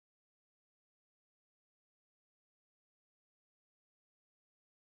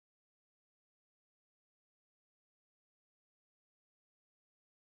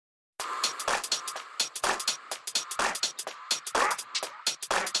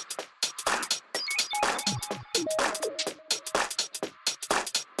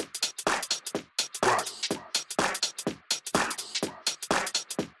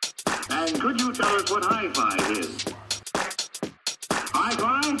And could you tell us what hi-fi is?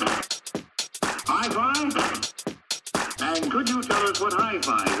 Hi-fi? Hi-fi? And could you tell us what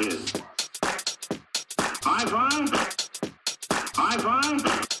hi-fi is? Hi-fi? Hi-fi?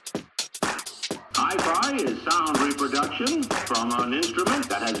 Hi-fi is sound reproduction from an instrument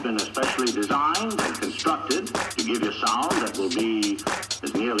that has been especially designed and constructed to give you sound that will be,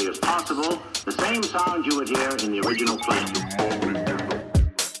 as nearly as possible, the same sound you would hear in the original place.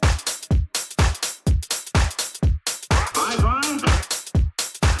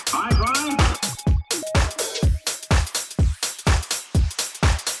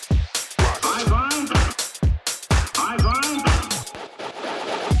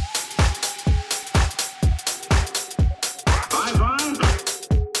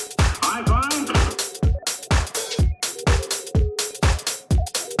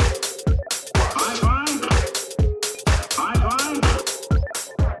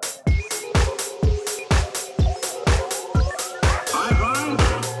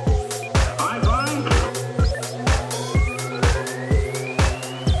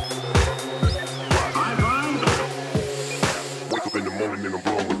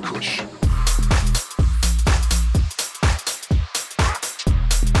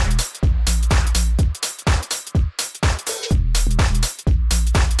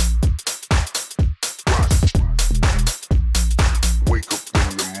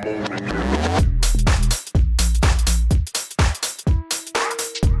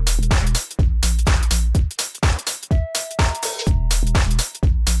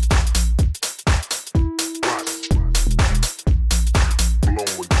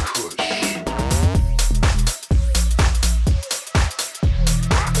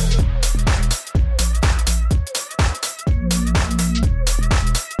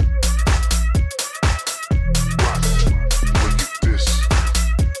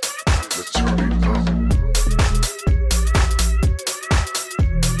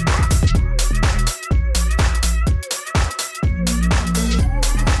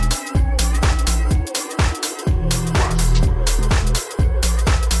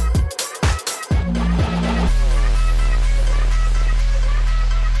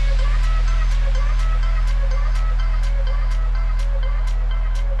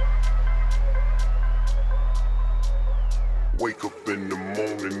 Wake up in the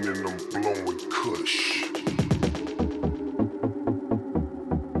morning and I'm blowing kush.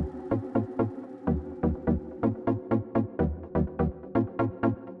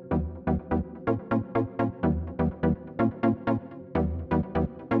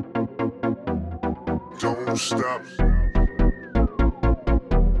 Don't stop.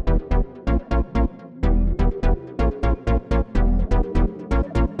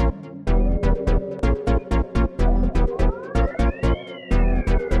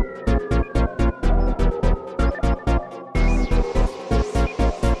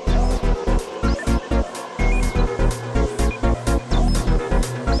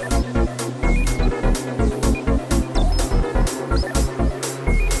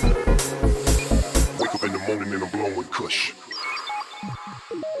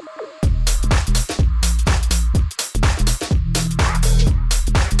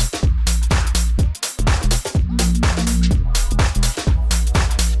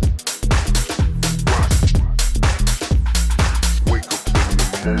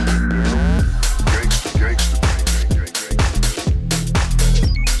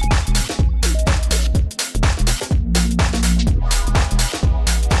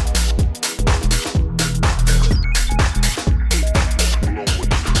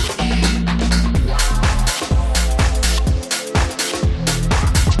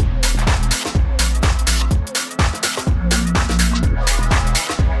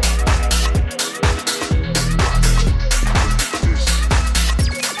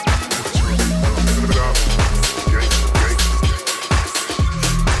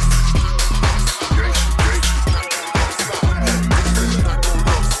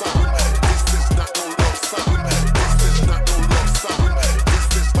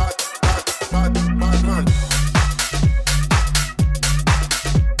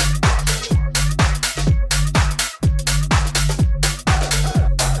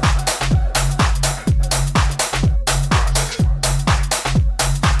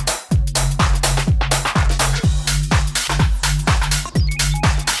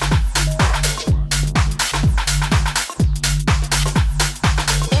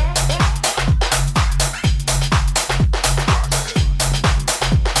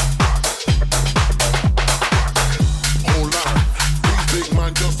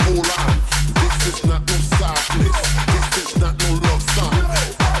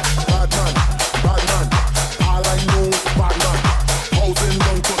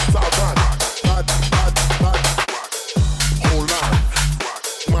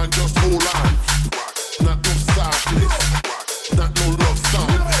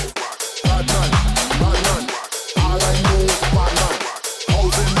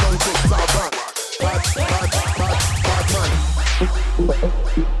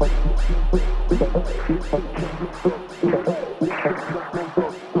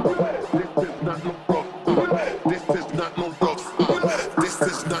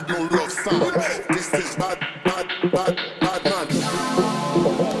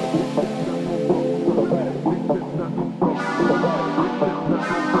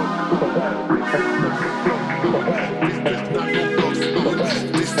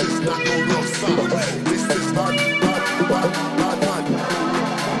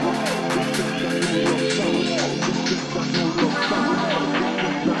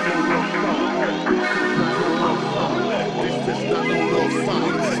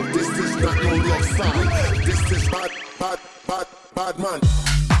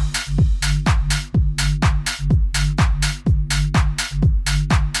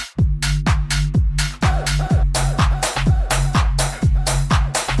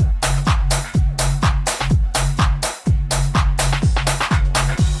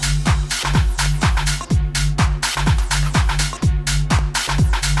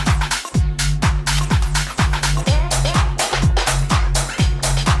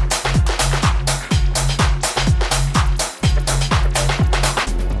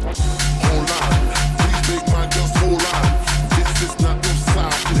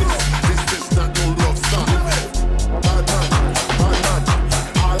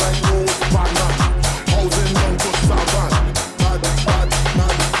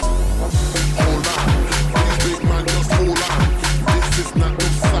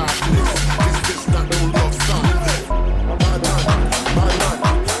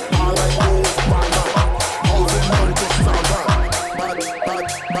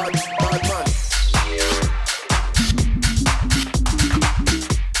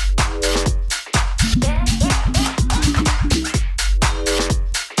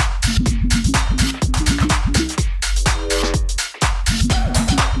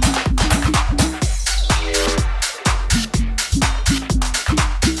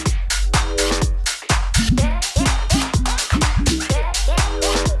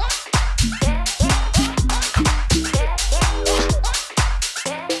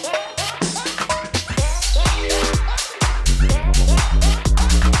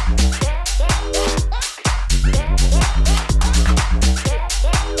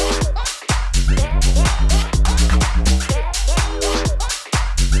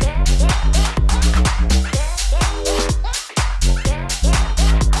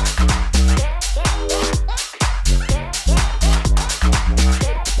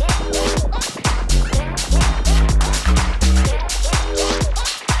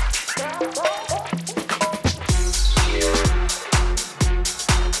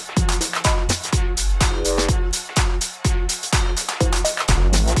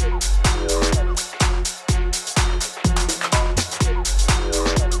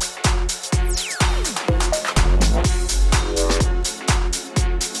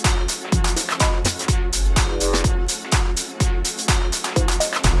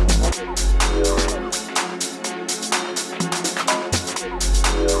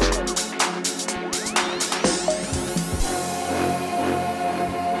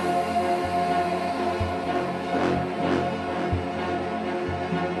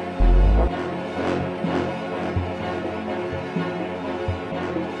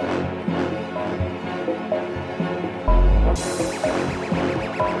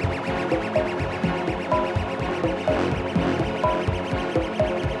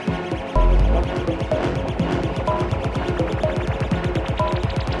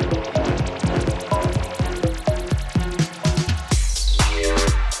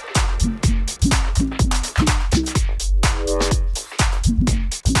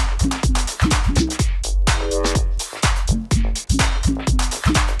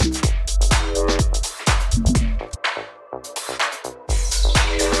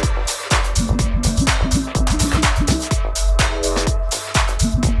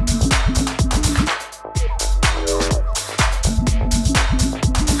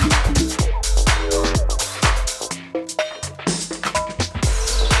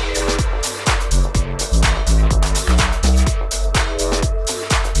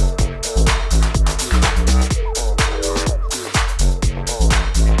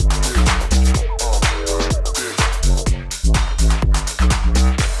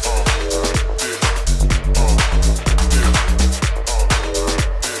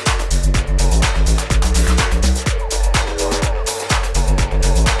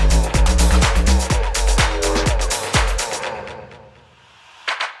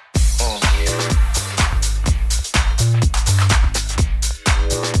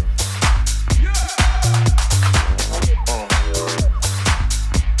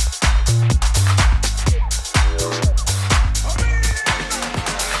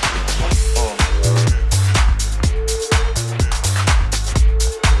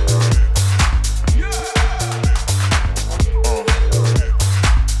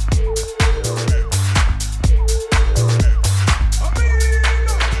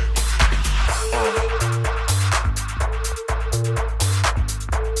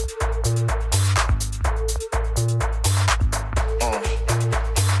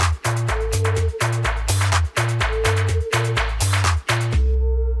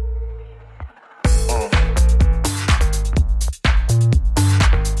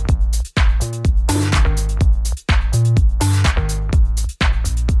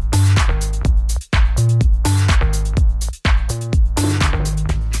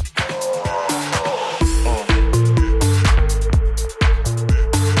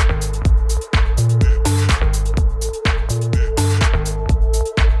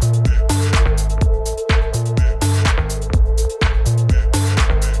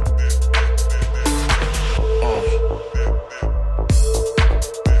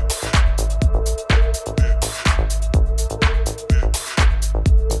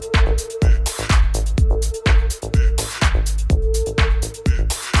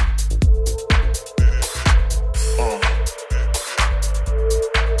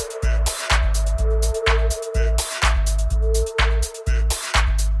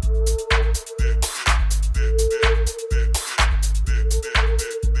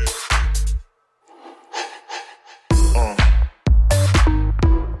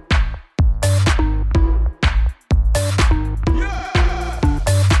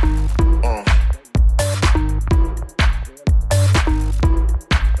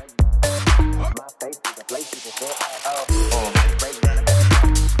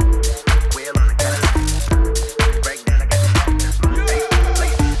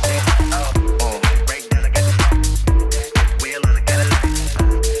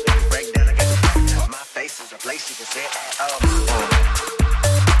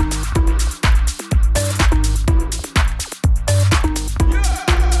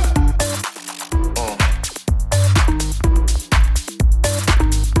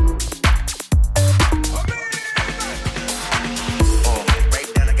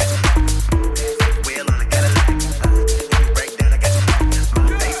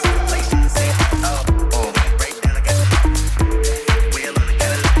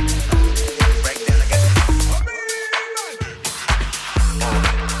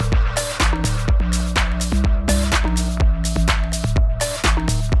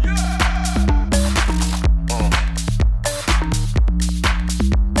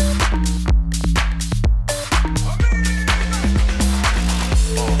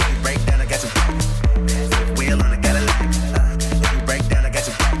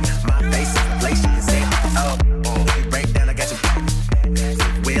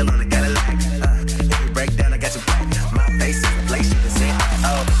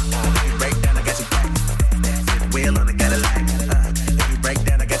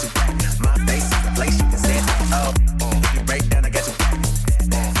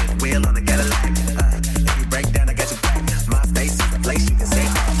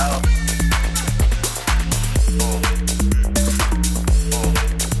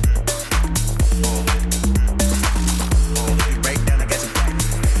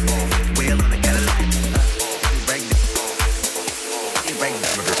 In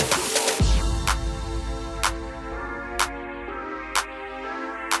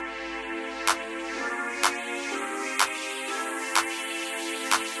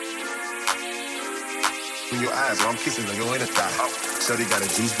your eyes, while I'm kissing on your inner thigh. Shorty got a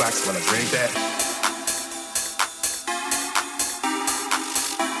juice box when I drink that.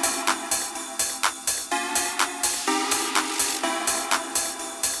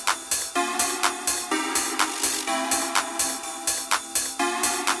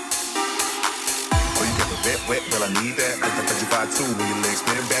 Oh, you got the wet, wet, well I need that. I touch you vibe too when your legs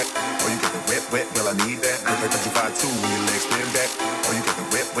spin back. Oh, you got the wet, wet, well I need that. I touch you vibe too when your legs spin back. Oh, you got the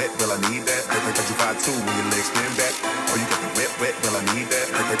wet, wet, well I need that. I touch you vibe too when your legs spin back. Oh, you got the wet, wet, well I need that.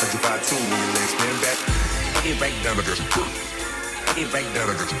 I touch you vibe too when your legs spin back. I get right down to this. I get right down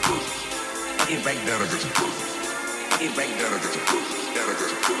to this. I get right down to this. I get right down to this. Down to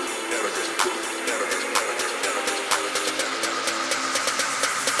this. Down to this.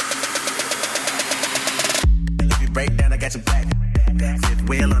 Break down, I got your back. Fifth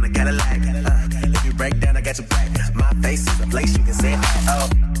wheel on a Cadillac. If you break down, I got your back. My face is a place you can say oh.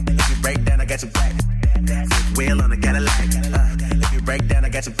 If you break down, I got your back. Fifth wheel on a Cadillac. If you break down, I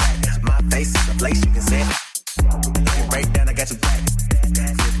got your back. My face is a place you can say if you break down, I got your back.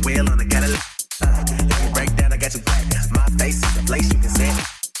 Fifth wheel on a Cadillac. If you break down, I got your back. My face is a place you can say if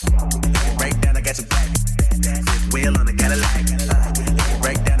you break down, I got your back. Fifth wheel on a Cadillac. If you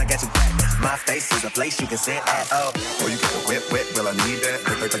break down, I got your back. My face is a place you can sit at, oh. Oh, you got the wet, wet, well I need that.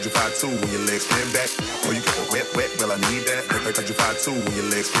 I touch you vibe too when your legs spin back. Oh, you got the wet, wet, well I need that. I touch you vibe too when your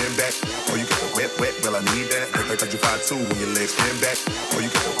legs spin back. Oh, you got the wet, wet, well I need that. I touch you vibe too when your legs spin back. Oh,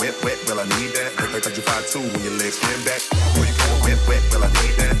 you got the wet, wet, well I need that. I touch you vibe too when your legs spin back. Oh, you got the wet, wet, well I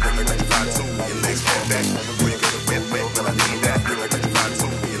need that. I touch you vibe too when your legs spin back. Oh, you got the wet, wet, well I need that. I touch you vibe too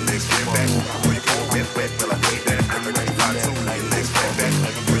when your legs spin back. Oh, you got the wet, wet, well I need that. I touch you vibe too when your legs spin back.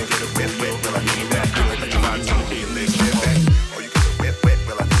 Oh, you got the wet, wet, well I need that.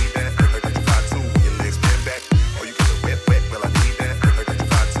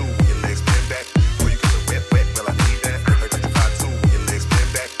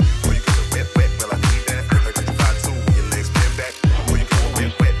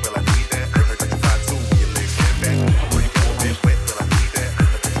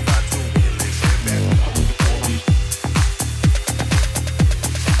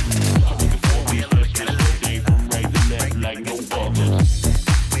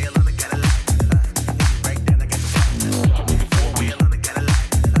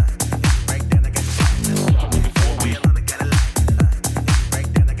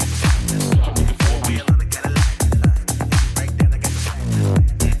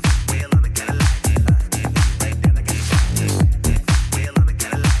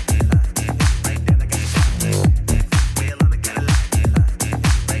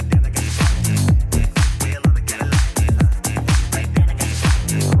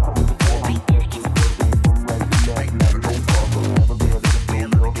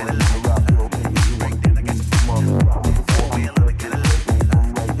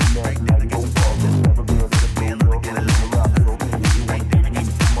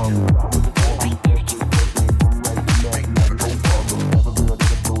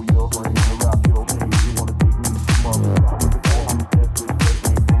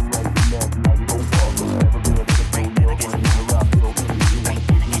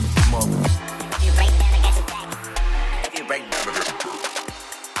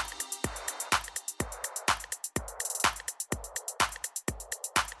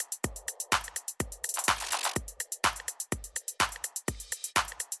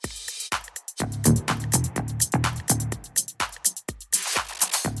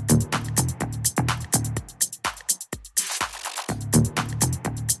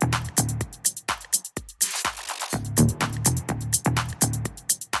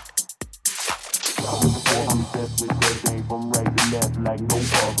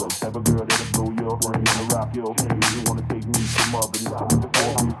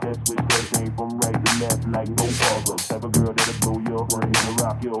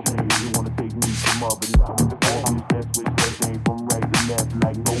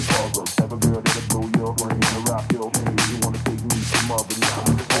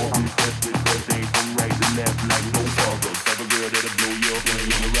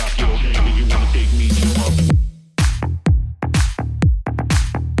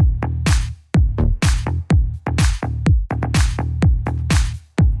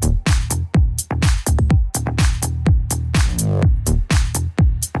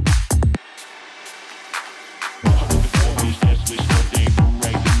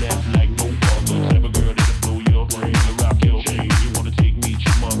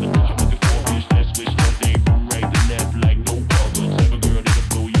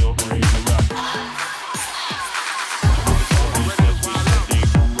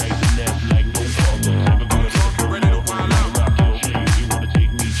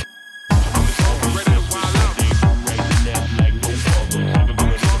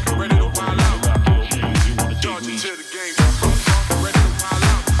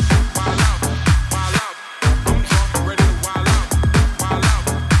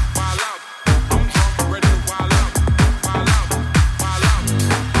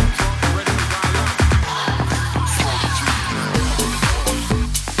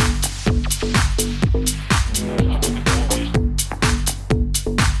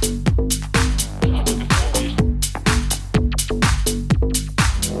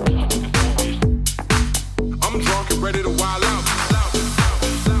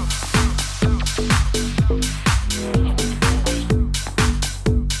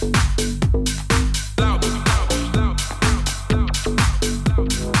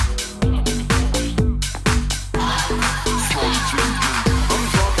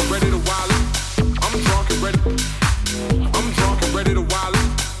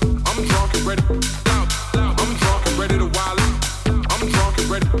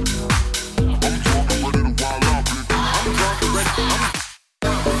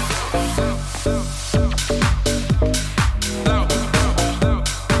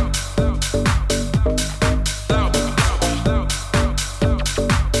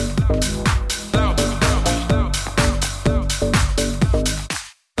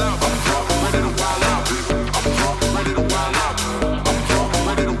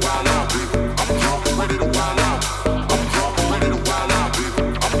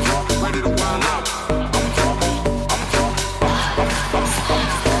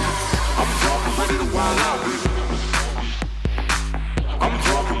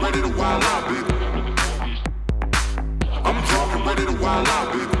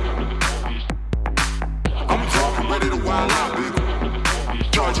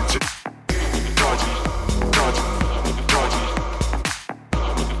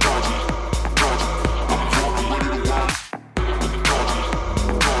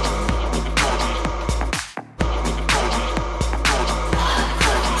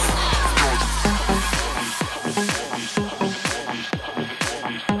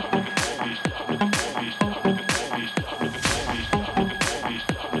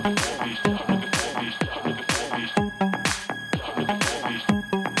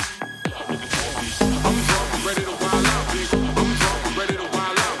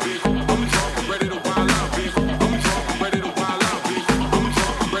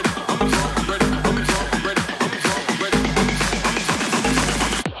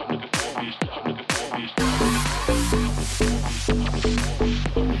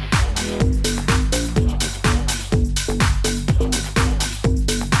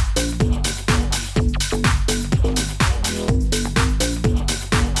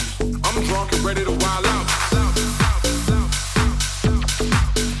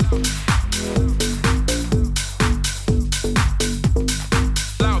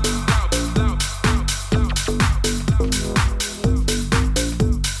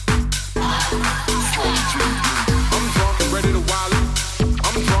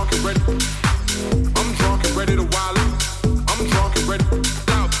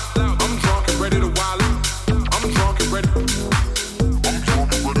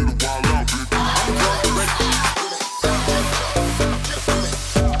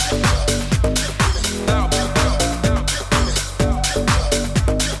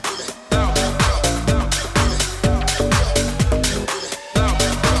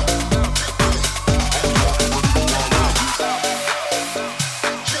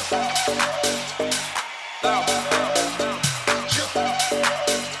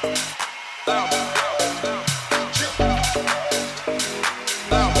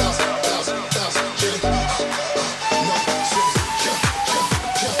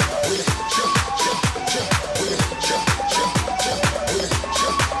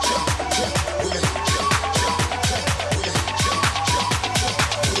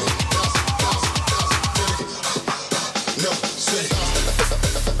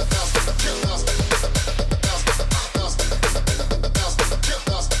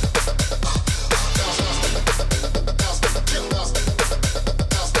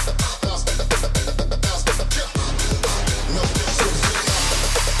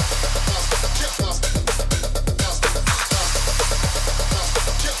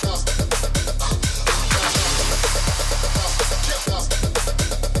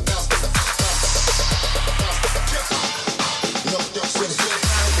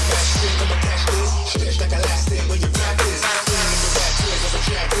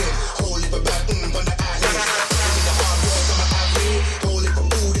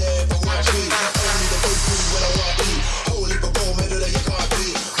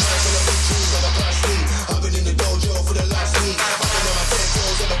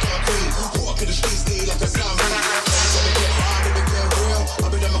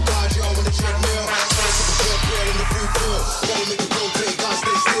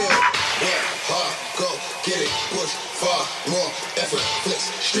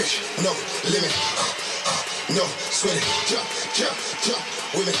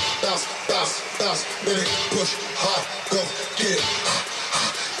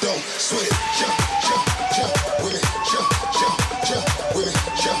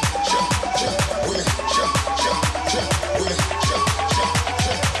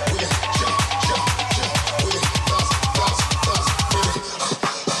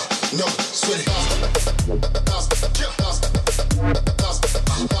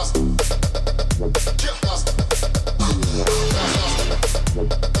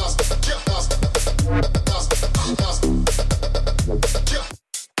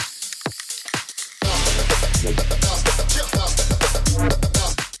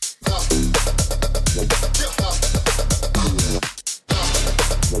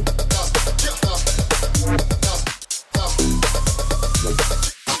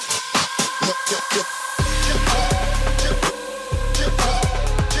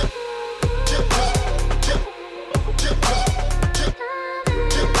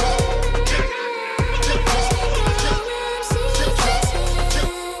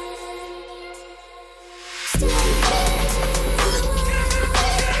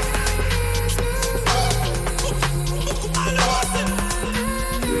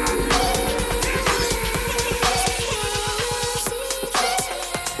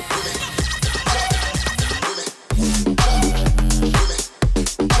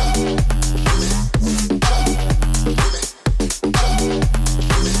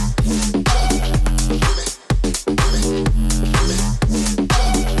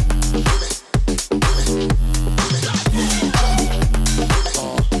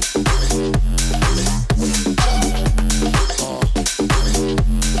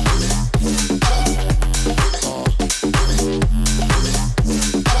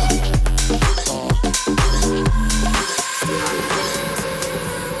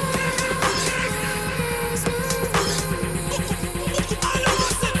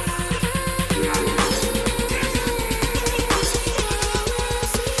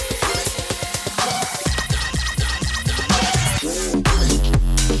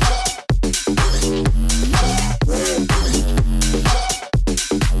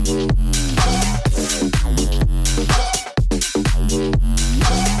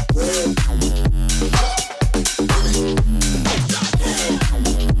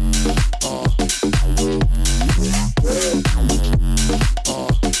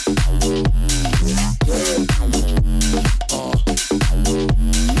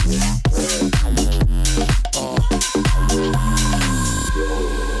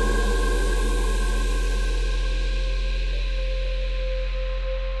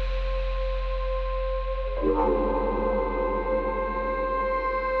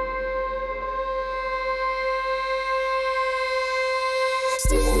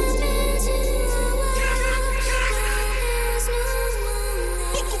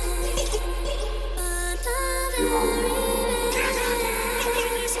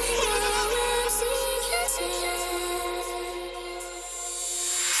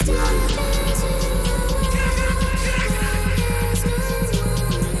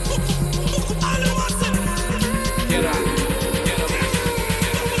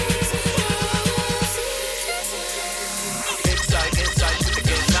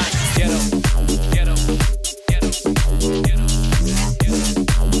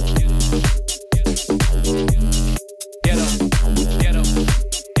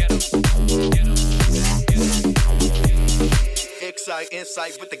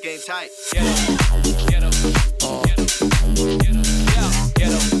 insight with the game tight. Get 'em.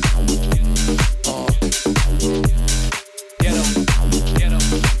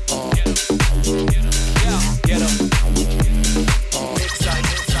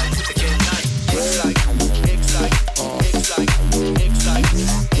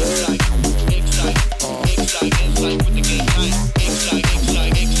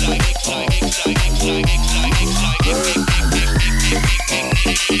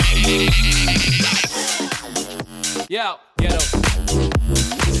 Yo, ghetto.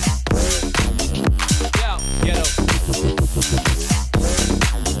 Yo, ghetto.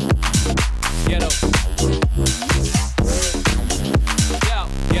 Ghetto. Yo,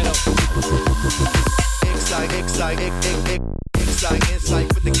 ghetto. Excite insight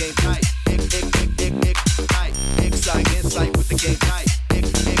with the game tight. Tight. Excite insight with the game tight.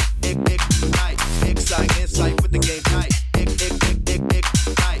 Tight. Excite insight with the game tight.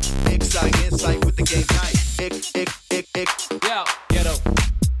 Tight. Excite insight with the game tight. Yo, ghetto.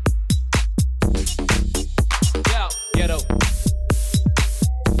 Yo, ghetto.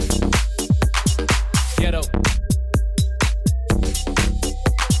 Ghetto.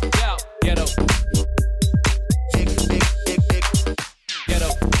 Yo, ghetto. Ghetto. Yo, ghetto.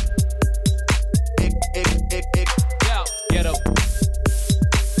 Ghetto. Yo, ghetto.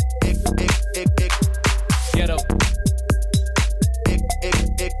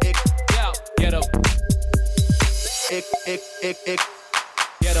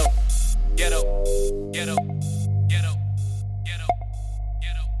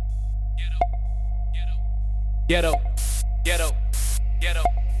 Ghetto, ghetto, ghetto, ghetto,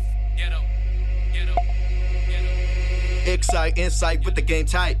 ghetto, ghetto, ghetto, ghetto, ghetto, ghetto, ghetto, ghetto. Excite insight with the game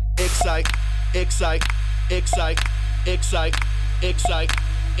tight. Excite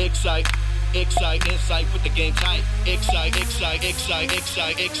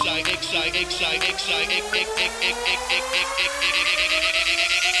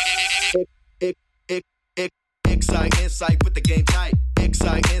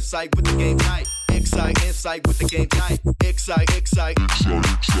insight with the game tight. Excite insight with the game tight. Excite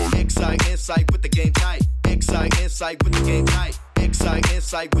insight with the game tight. Excite insight with the game tight. Excite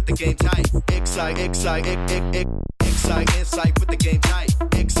insight with the game tight. Excite insight with the game tight. Excite insight with the game tight.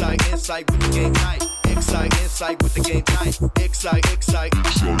 Excite insight with the game tight. Excite insight with the game tight. Excite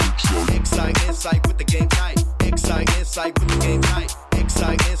insight with the game tight. Excite insight with the game tight.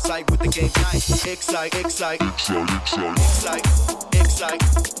 Excite insight with the game tight. Excite insight with the game tight.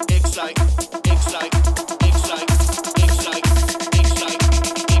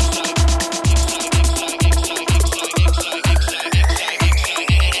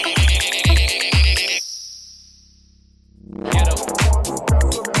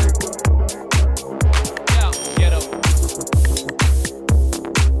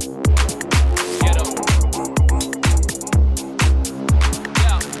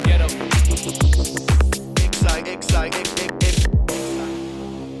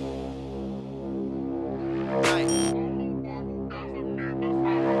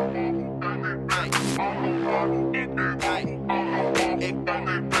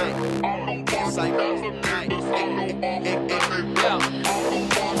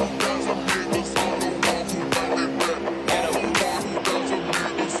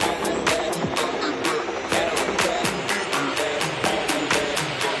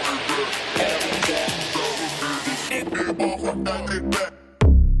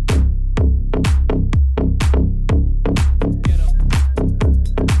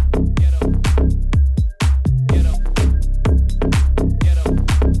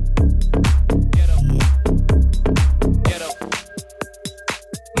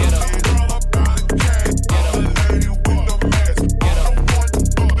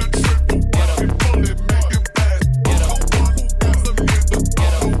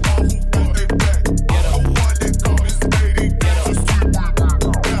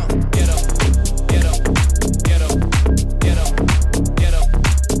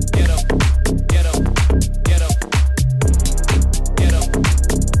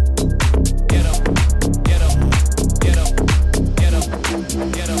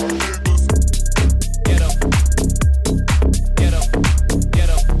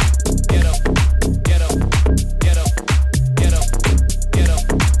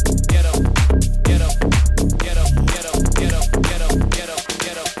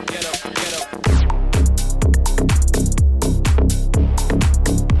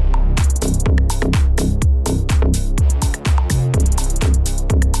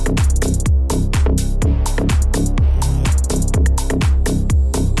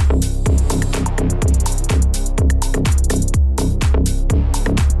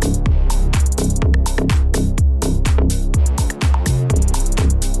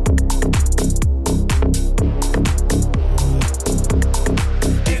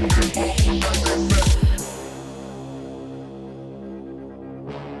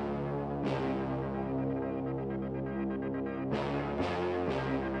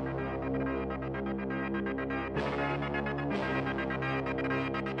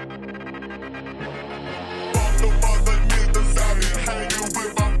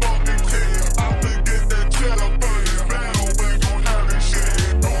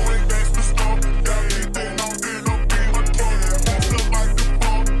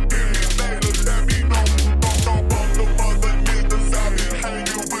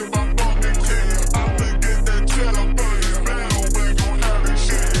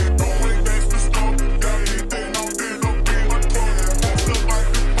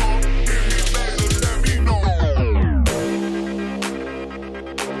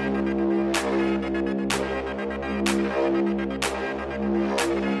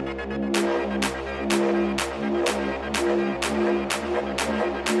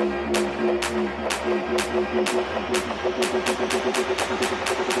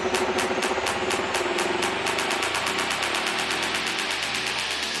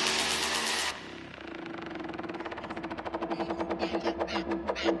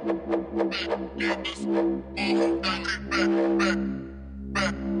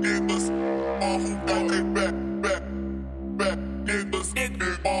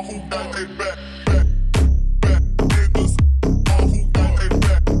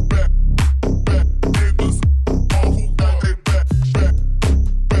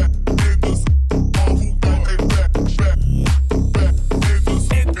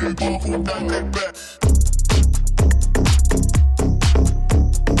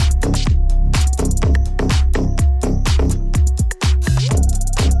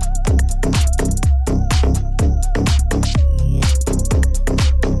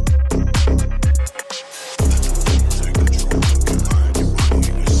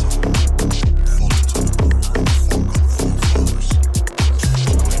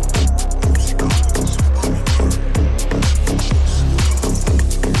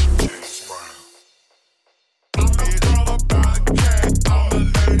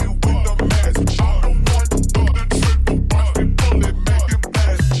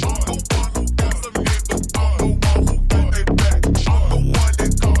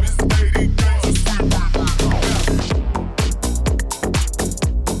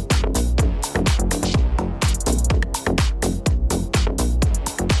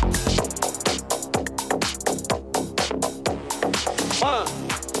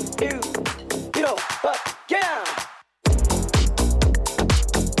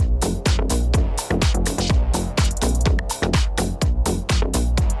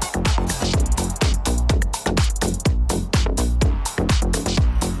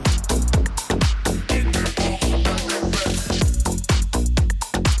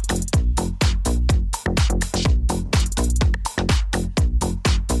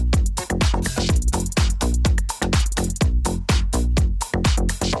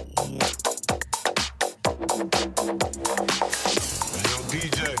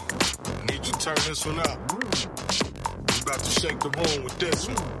 this one up. We about to shake the room with this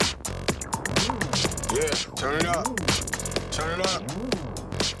one. Yeah, turn it up. Turn it up.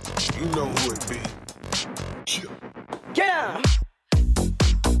 You know who it be. Yeah.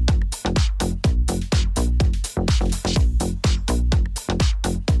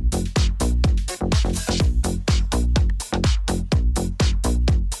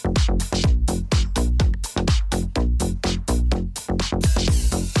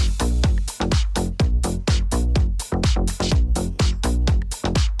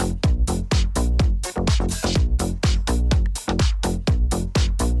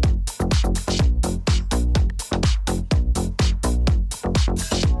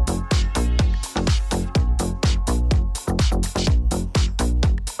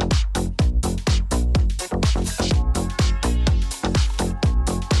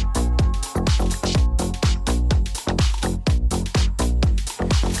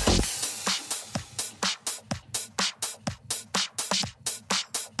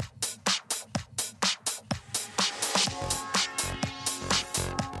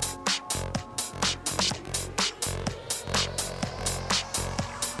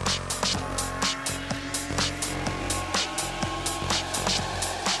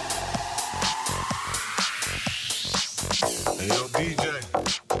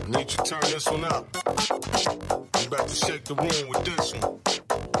 One up. I'm about to shake the room with this one.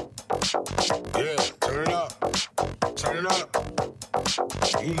 Yeah, turn it up. Turn it up.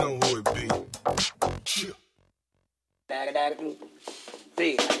 You know who it be. Shit.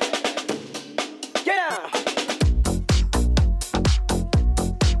 Yeah.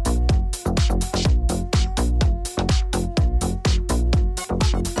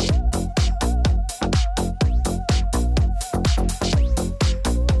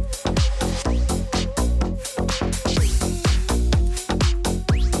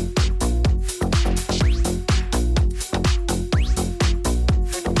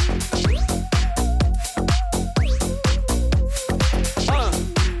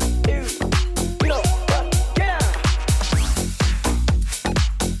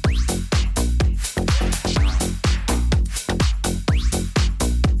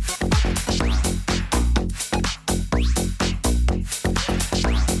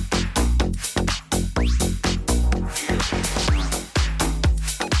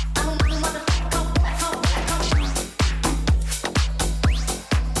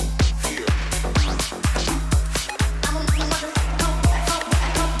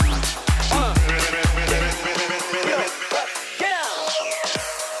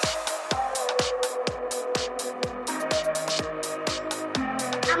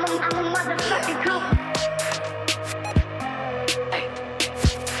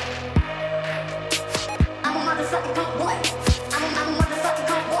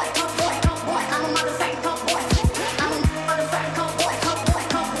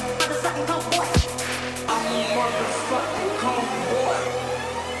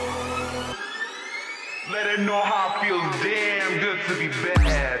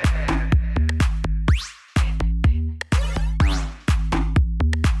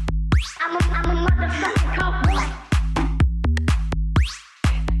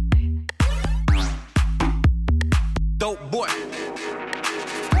 Dope boy.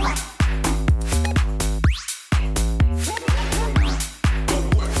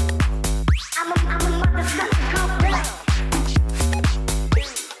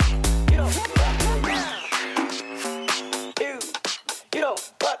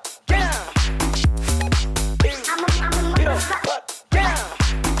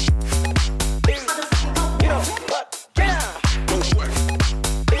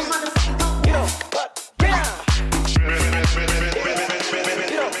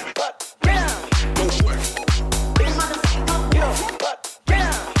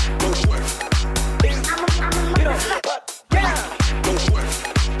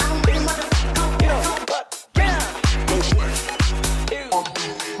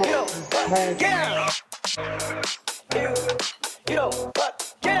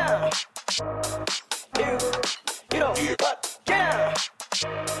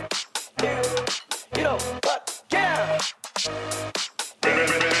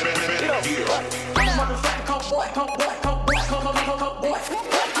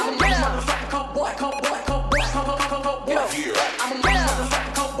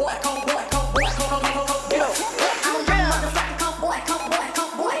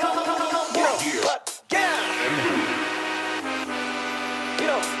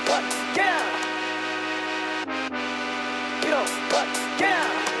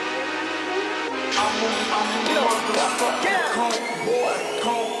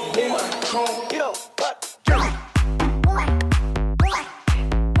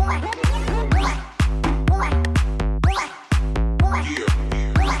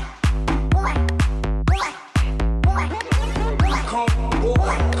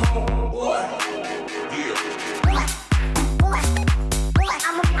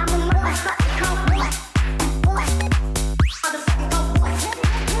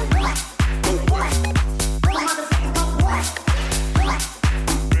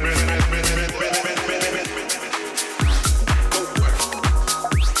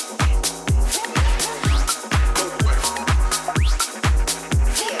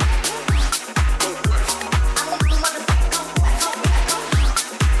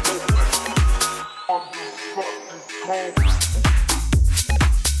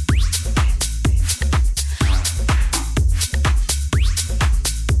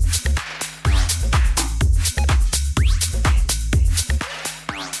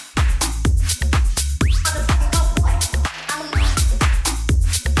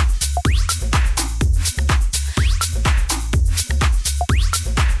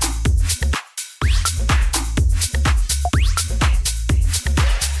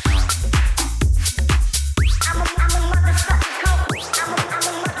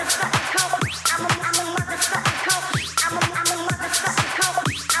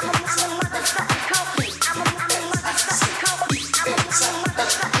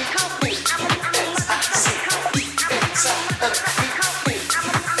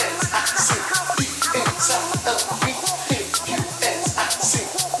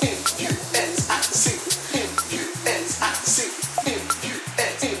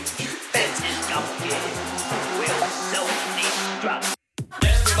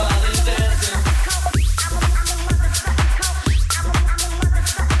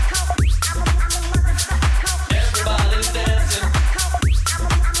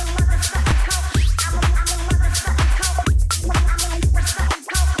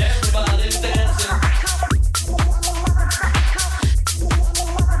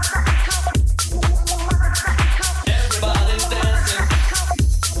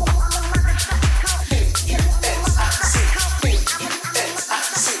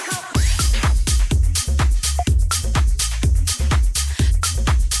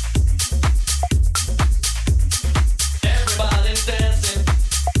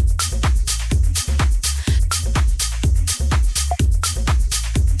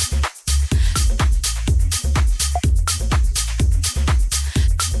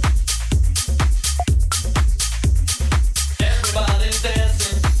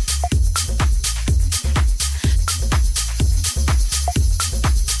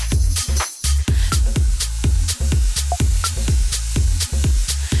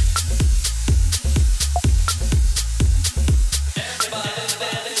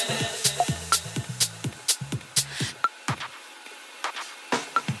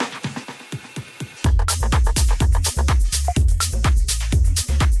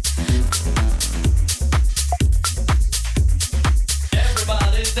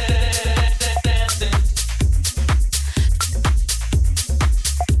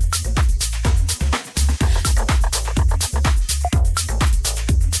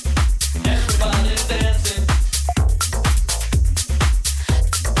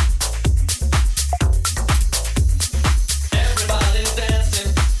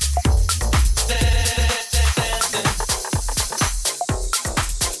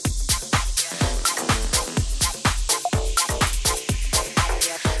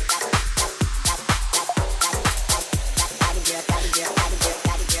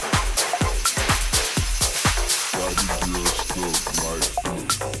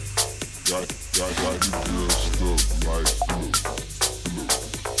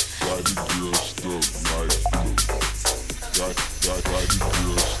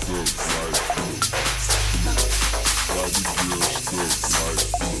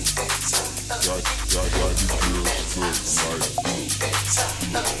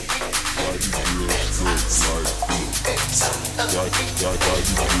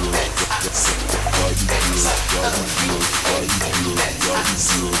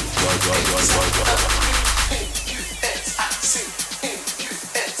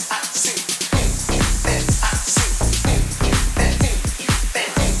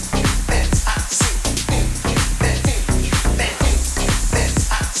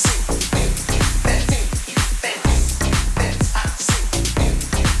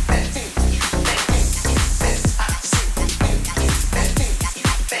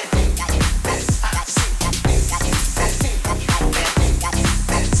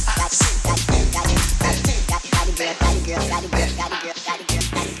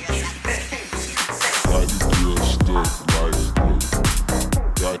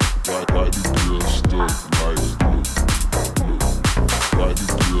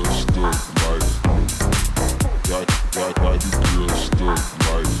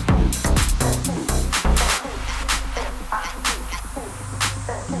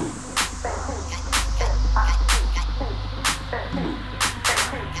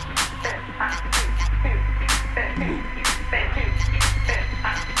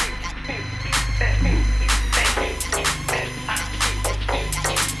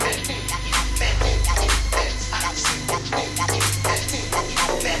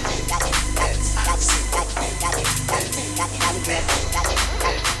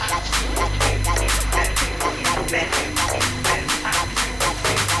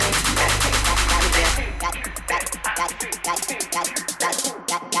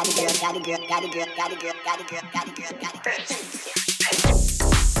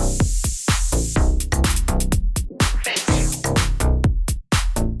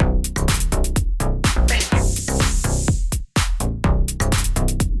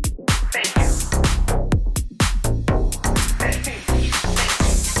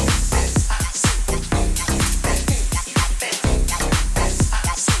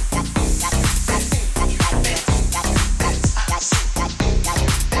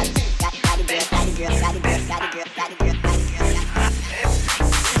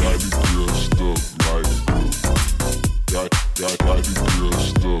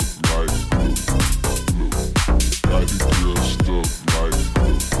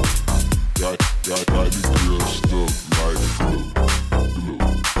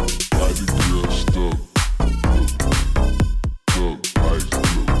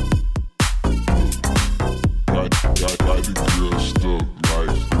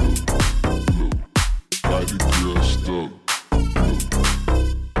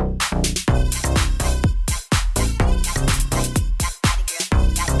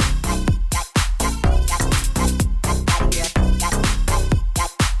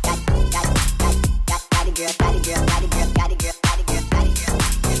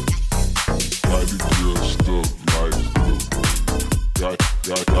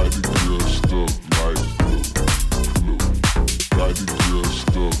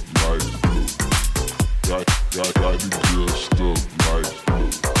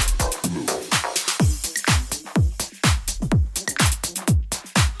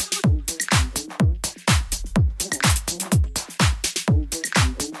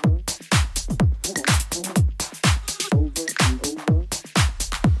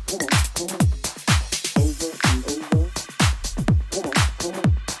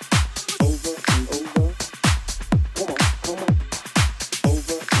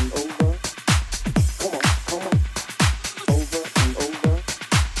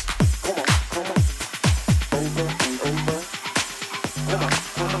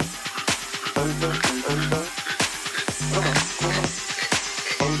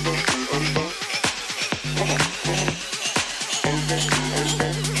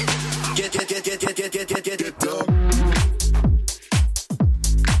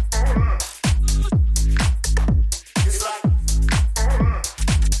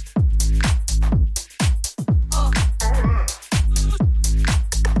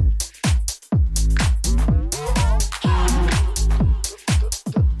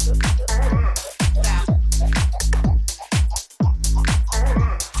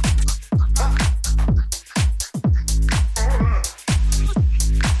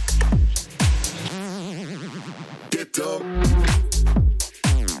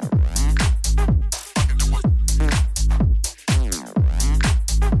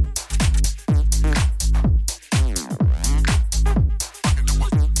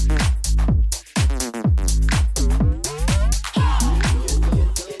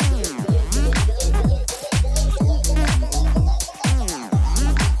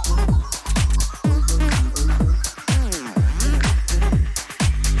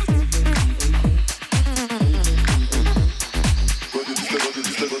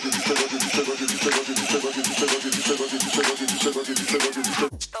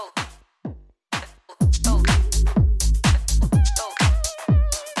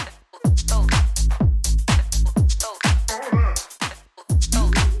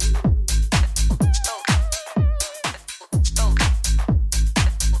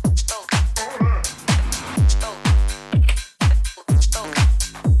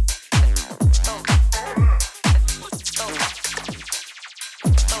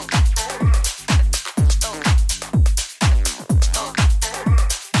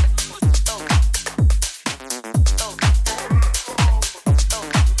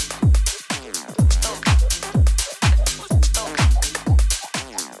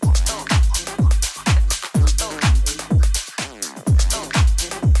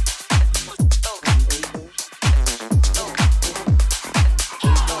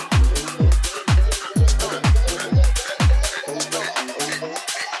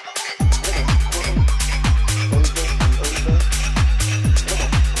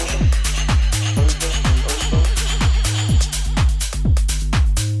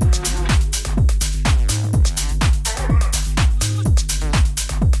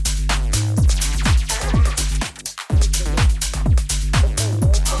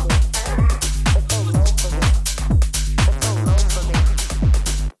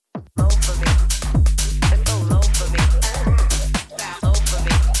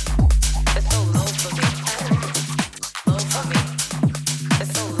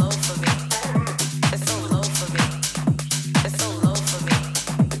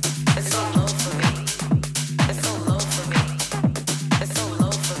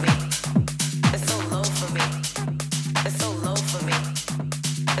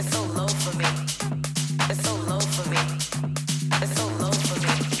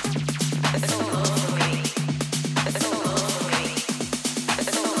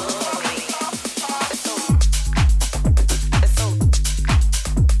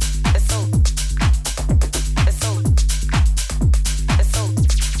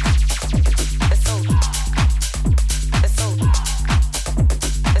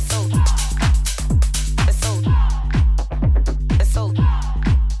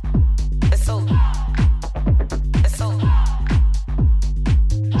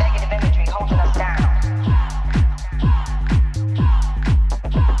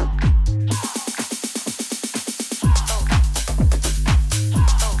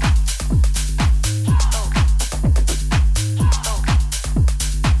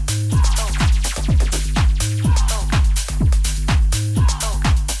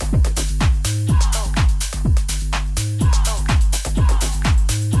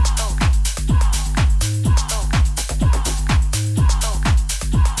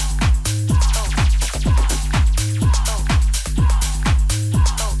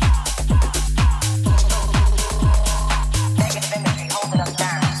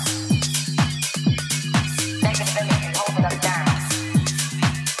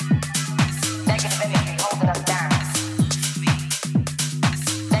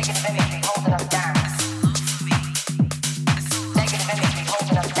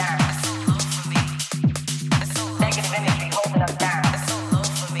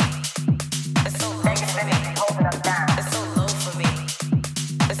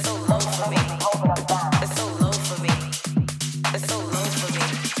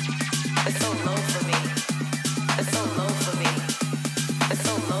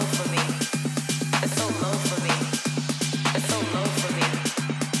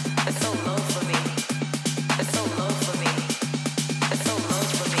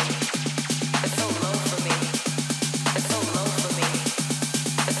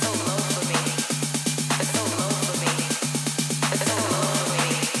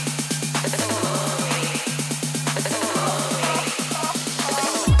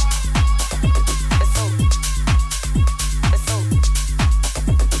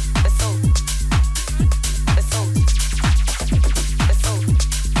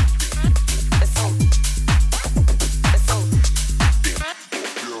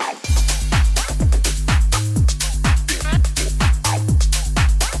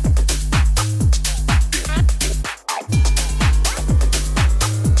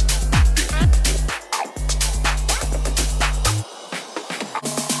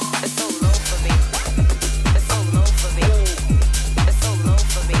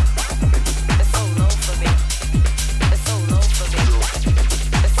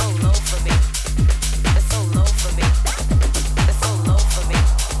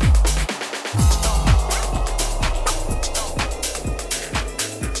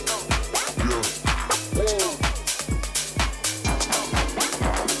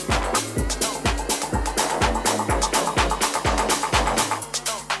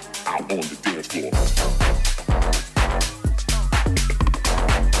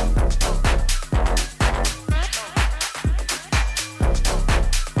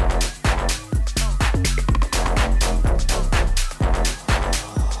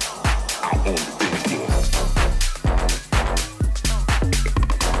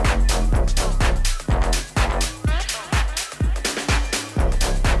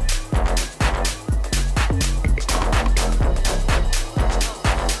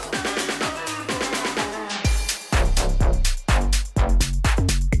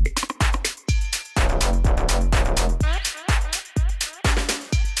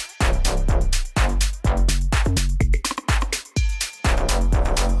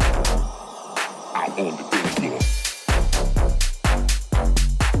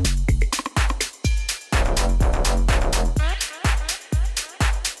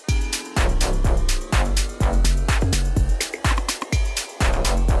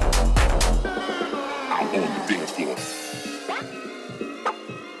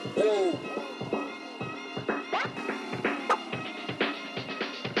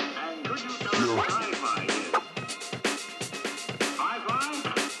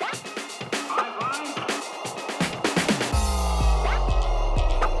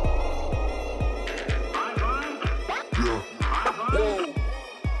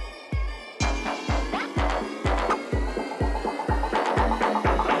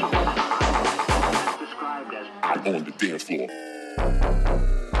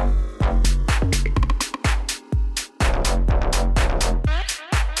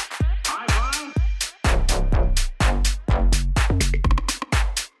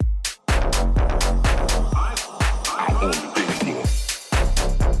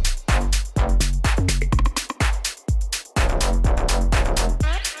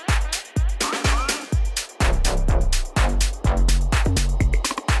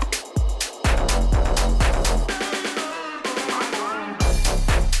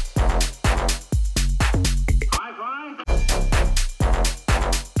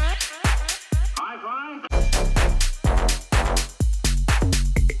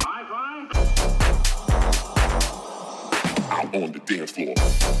 on the dance floor.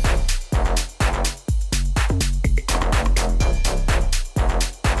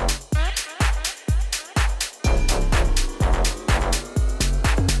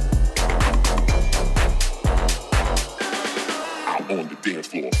 On the dance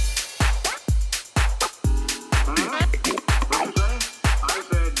floor.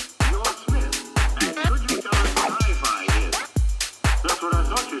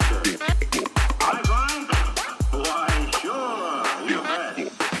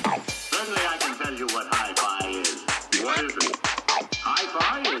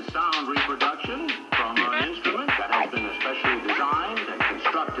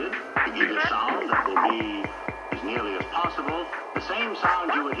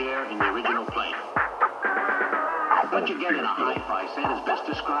 What you get in a hi-fi set is best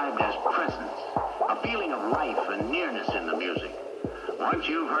described as presence, a feeling of life and nearness in the music. Once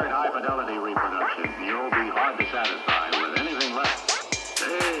you've heard high-fidelity reproduction, you'll be hard to satisfy with anything less.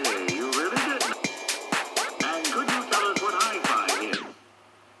 Hey, you really didn't. And could you tell us what hi-fi is?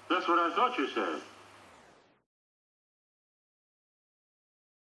 That's what I thought you said.